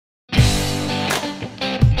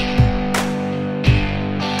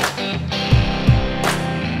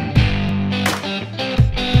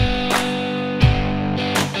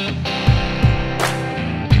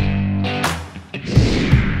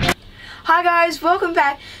guys, welcome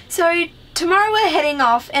back. So tomorrow we're heading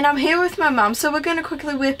off and I'm here with my mum, so we're going to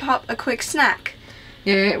quickly whip up a quick snack.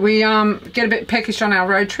 Yeah, we get a bit peckish on our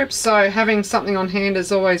road trips, so having something on hand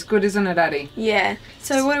is always good, isn't it, Addie? Yeah.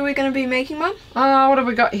 So what are we going to be making, Mum? What have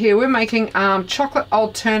we got here? We're making chocolate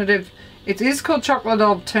alternative. It is called chocolate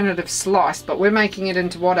alternative slice, but we're making it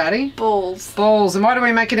into what, Addie? Balls. Balls. And why do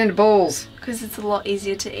we make it into balls? Because it's a lot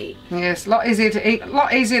easier to eat. Yes, a lot easier to eat, a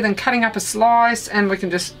lot easier than cutting up a slice, and we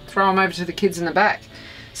can just throw them over to the kids in the back.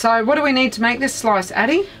 So what do we need to make this slice,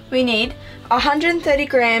 Addie? We need 130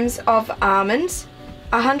 grams of almonds,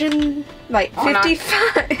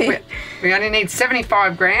 55. We only need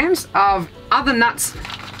 75 grams of other nuts.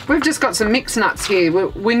 We've just got some mixed nuts here.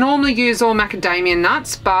 We normally use all macadamia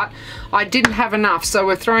nuts, but I didn't have enough, so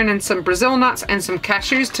we're throwing in some Brazil nuts and some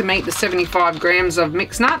cashews to meet the 75 grams of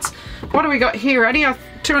mixed nuts. What do we got here, Addie?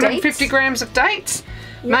 250 dates. Grams of dates.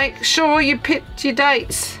 Yep. Make sure you pick your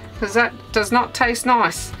dates, because that does not taste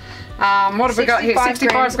nice. What have we got here?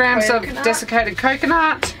 65 grams of desiccated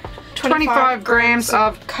coconut. 25 grams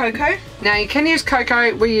of cocoa. Now you can use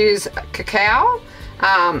cocoa, we use cacao.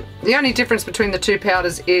 The only difference between the two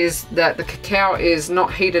powders is that the cacao is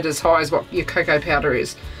not heated as high as what your cocoa powder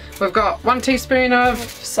is. We've got 1 teaspoon of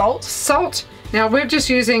salt. Now we're just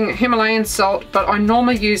using Himalayan salt, but I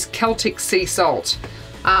normally use Celtic sea salt.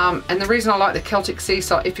 And the reason I like the Celtic sea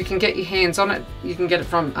salt, if you can get your hands on it, you can get it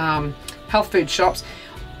from health food shops.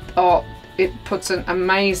 Oh, it puts an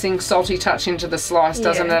amazing salty touch into the slice,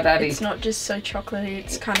 doesn't it, Addie? It's not just so chocolatey,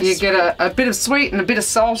 it's kind of You sweet. get a bit of sweet and a bit of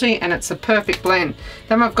salty, and it's a perfect blend.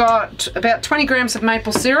 Then we've got about 20 grams of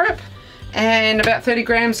maple syrup and about 30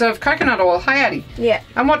 grams of coconut oil. Hey, Addie? Yeah.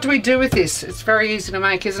 And what do we do with this? It's very easy to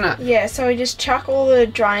make, isn't it? Yeah, so we just chuck all the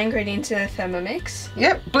dry ingredients in a Thermomix.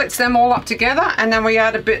 Yep, blitz them all up together, and then we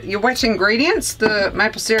add a bit your wet ingredients, the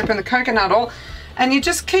maple syrup and the coconut oil, and you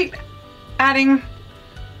just keep adding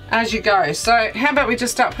as you go. So how about we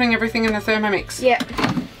just start putting everything in the Thermomix? Yeah.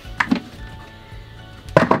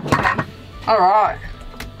 Okay. All right.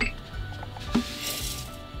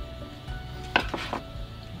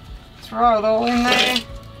 Throw it all in there.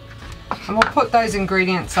 And we'll put those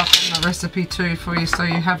ingredients up in the recipe too for you, so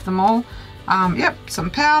you have them all. Yep, some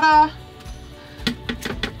powder,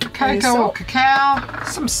 cocoa or cacao,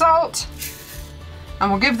 some salt,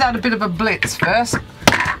 and we'll give that a bit of a blitz first.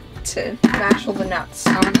 To mash all the nuts.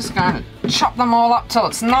 So we're just going to chop them all up till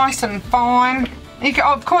it's nice and fine. You can,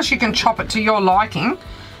 of course you can chop it to your liking.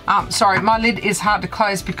 Sorry, my lid is hard to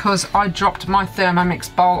close because I dropped my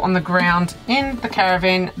Thermomix bowl on the ground in the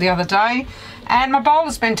caravan the other day, and my bowl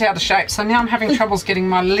is bent out of shape, so now I'm having troubles getting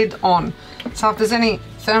my lid on. So if there's any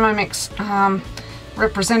Thermomix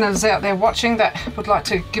representatives out there watching that would like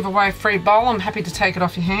to give away a free bowl, I'm happy to take it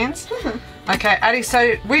off your hands. Okay, Addie,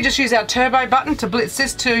 so we just use our turbo button to blitz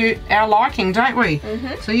this to our liking, don't we?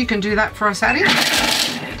 So you can do that for us, Addie.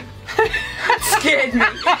 That scared me.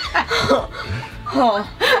 Oh.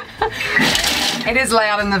 It is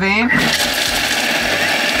loud in the van.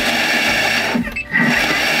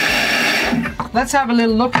 Let's have a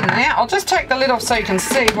little look in there. I'll just take the lid off so you can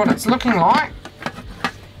see what it's looking like.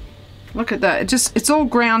 Look at that. It's all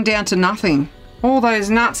ground down to nothing. All those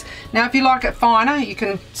nuts. Now if you like it finer, you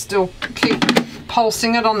can still keep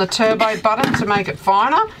pulsing it on the turbo button to make it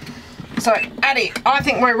finer. So Addie, I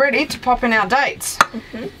think we're ready to pop in our dates.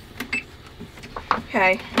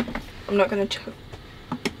 Okay, I'm not going to chop.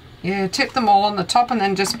 Yeah, tip them all on the top and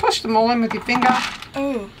then just push them all in with your finger.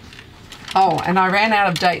 Oh, and I ran out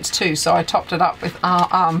of dates too, so I topped it up with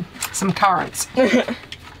some currants. You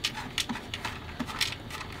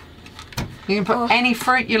can put any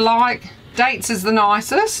fruit you like. Dates is the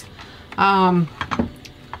nicest. But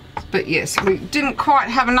yes, we didn't quite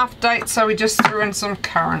have enough dates, so we just threw in some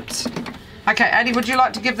currants. Okay, Addie, would you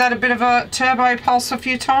like to give that a bit of a turbo pulse a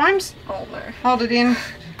few times? oh no. Hold it in.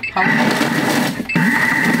 Hold it.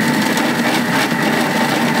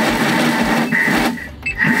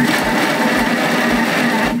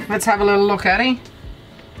 Let's have a little look, Addie.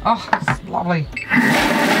 Oh, it's lovely.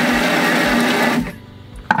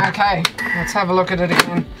 Okay, let's have a look at it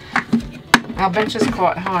again. Our bench is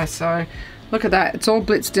quite high, so look at that. It's all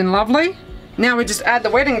blitzed in lovely. Now we just add the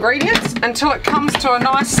wet ingredients until it comes to a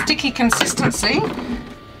nice sticky consistency.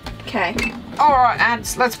 Okay. All right,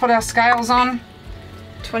 Ads, let's put our scales on.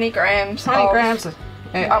 20 grams. 20 grams.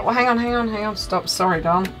 Yeah, oh, well, hang on. Stop. Sorry,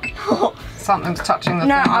 darling. Something's touching the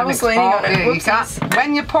Thermomix I was leaning bowl. on it. Yeah, you can't.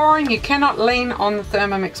 When you're pouring, you cannot lean on the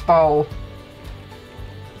Thermomix bowl.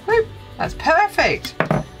 Whoop, that's perfect.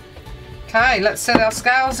 Okay, let's set our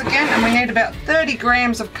scales again, and we need about 30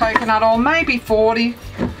 grams of coconut oil, maybe 40.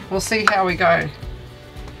 We'll see how we go.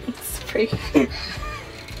 It's pretty.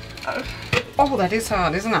 Oh, that is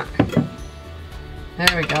hard, isn't it?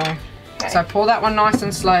 There we go. Okay. So pour that one nice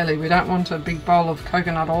and slowly. We don't want a big bowl of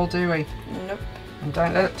coconut oil, do we? Nope. And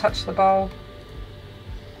don't let it touch the bowl.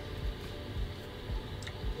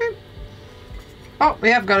 Oh, we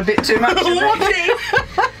have got a bit too much.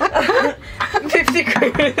 50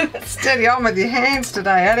 grams. Steady on with your hands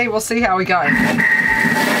today, Addie. We'll see how we go.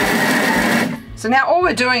 So now all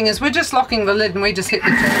we're doing is we're just locking the lid and we just hit the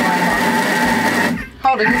turbo.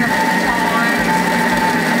 Hold it in the time.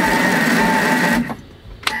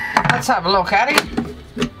 Let's have a look, Addie.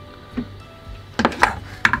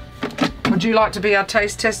 Would you like to be our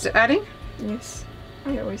taste tester, Addie? Yes,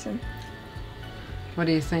 I always am. What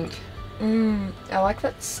do you think? I like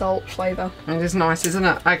that salt flavour. It is nice, isn't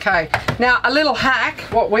it? Okay, now a little hack.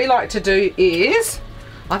 What we like to do is,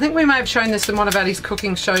 I think we may have shown this in one of Addie's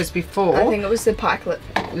cooking shows before. I think it was the pikelet.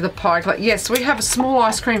 The pikelet. Yes, we have a small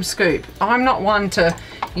ice cream scoop. I'm not one to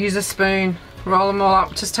use a spoon, roll them all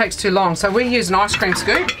up. It just takes too long. So we use an ice cream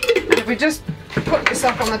scoop. And if we just put this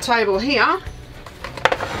up on the table here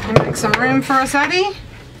and make some room for us, Addie.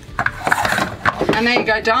 And there you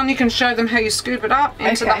go, done. You can show them how you scoop it up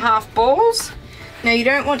into the half balls. Now you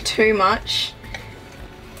don't want too much.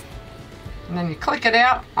 And then you click it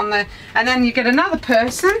out on the, and then you get another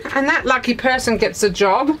person, and that lucky person gets the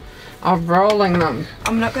job of rolling them.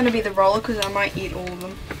 I'm not going to be the roller because I might eat all of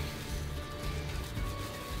them.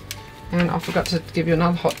 And I forgot to give you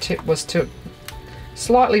another hot tip, was to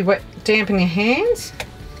slightly dampen your hands.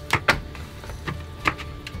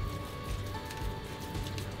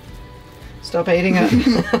 Stop eating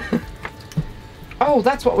it. Oh,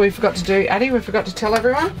 that's what we forgot to do, Addie. We forgot to tell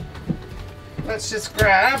everyone. Let's just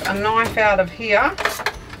grab a knife out of here.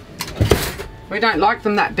 We don't like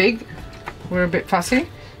them that big. We're a bit fussy.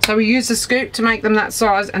 So we use the scoop to make them that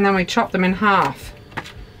size, and then we chop them in half.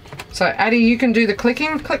 So Addie, you can do the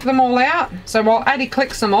clicking. Click them all out. So while Addie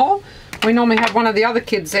clicks them all, we normally have one of the other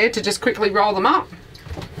kids there to just quickly roll them up.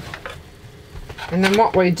 And then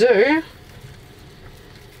what we do,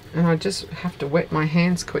 and I just have to wet my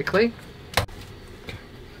hands quickly.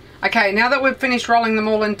 Okay, now that we've finished rolling them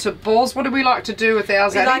all into balls, what do we like to do with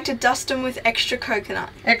ours, Addie? We like to dust them with extra coconut.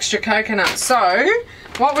 Extra coconut. So,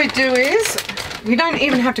 what we do is, you don't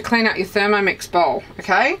even have to clean out your Thermomix bowl,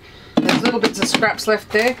 okay? There's little bits of scraps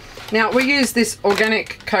left there. Now, we use this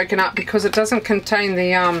organic coconut because it doesn't contain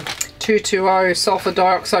the 2,2-O sulfur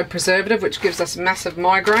dioxide preservative, which gives us massive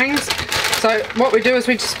migraines. So, what we do is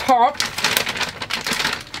we just pop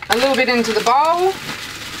a little bit into the bowl.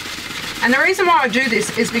 And the reason why I do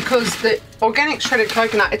this is because the organic shredded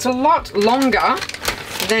coconut, it's a lot longer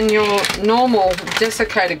than your normal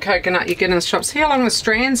desiccated coconut you get in the shop. See how long the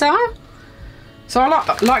strands are? So I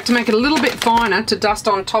like to make it a little bit finer to dust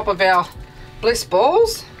on top of our Bliss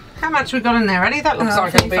Balls. How much we got in there, Eddie? That looks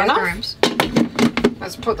like it'll be enough. Grams.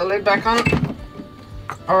 Let's put the lid back on.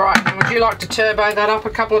 Alright, and would you like to turbo that up a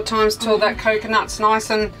couple of times till that coconut's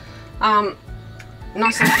nice and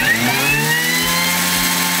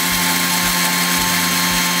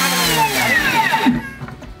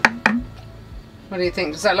What do you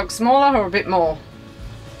think? Does that look smaller or a bit more?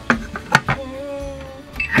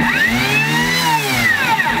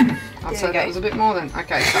 I'd say that was a bit more then.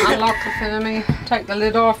 Okay, so unlock the thermi, take the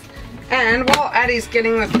lid off, and while Addie's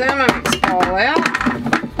getting the Thermomix bowl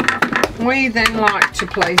out, we then like to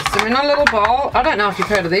place them in a little bowl. I don't know if you've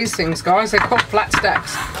heard of these things, guys. They're called flat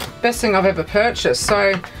stacks. Best thing I've ever purchased.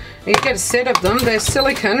 So you get a set of them. They're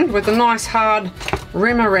silicone with a nice hard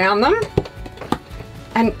rim around them,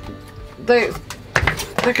 and they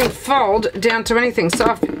can fold down to anything.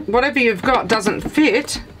 So if whatever you've got doesn't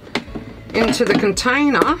fit into the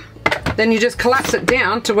container, then you just collapse it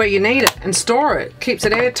down to where you need it and store it. Keeps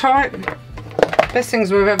it airtight. Best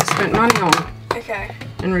things we've ever spent money on. Okay.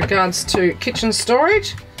 In regards to kitchen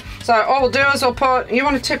storage. So all we'll do is we'll put, you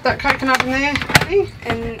want to tip that coconut in there, Addie?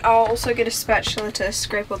 And I'll also get a spatula to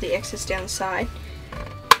scrape all the excess down the side.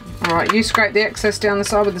 Alright, you scrape the excess down the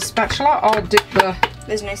side with the spatula. I'll dip the...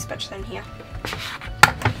 There's no spatula in here.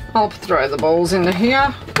 I'll throw the balls into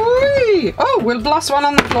here. Whee! Oh, we'll blast one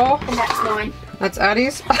on the floor. And that's mine. That's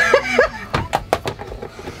Addie's.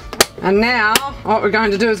 And now, what we're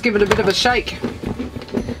going to do is give it a bit of a shake.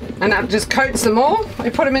 And that just coats them all. We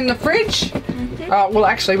put them in the fridge. Well,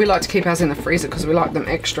 actually, we like to keep ours in the freezer because we like them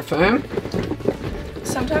extra firm.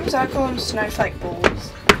 Sometimes I call them snowflake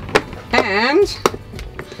balls. And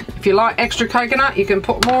if you like extra coconut, you can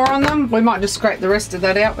put more on them. We might just scrape the rest of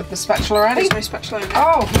that out with the spatula, Addie. There's no spatula in there.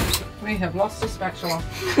 Oh, we have lost the spatula.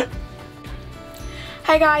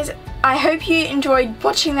 Hey guys, I hope you enjoyed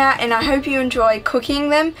watching that, and I hope you enjoy cooking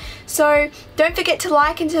them. So don't forget to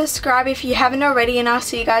like and subscribe if you haven't already, and I'll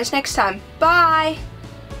see you guys next time. Bye!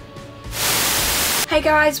 Hey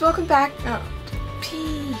guys, welcome back. Oh,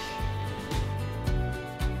 peace.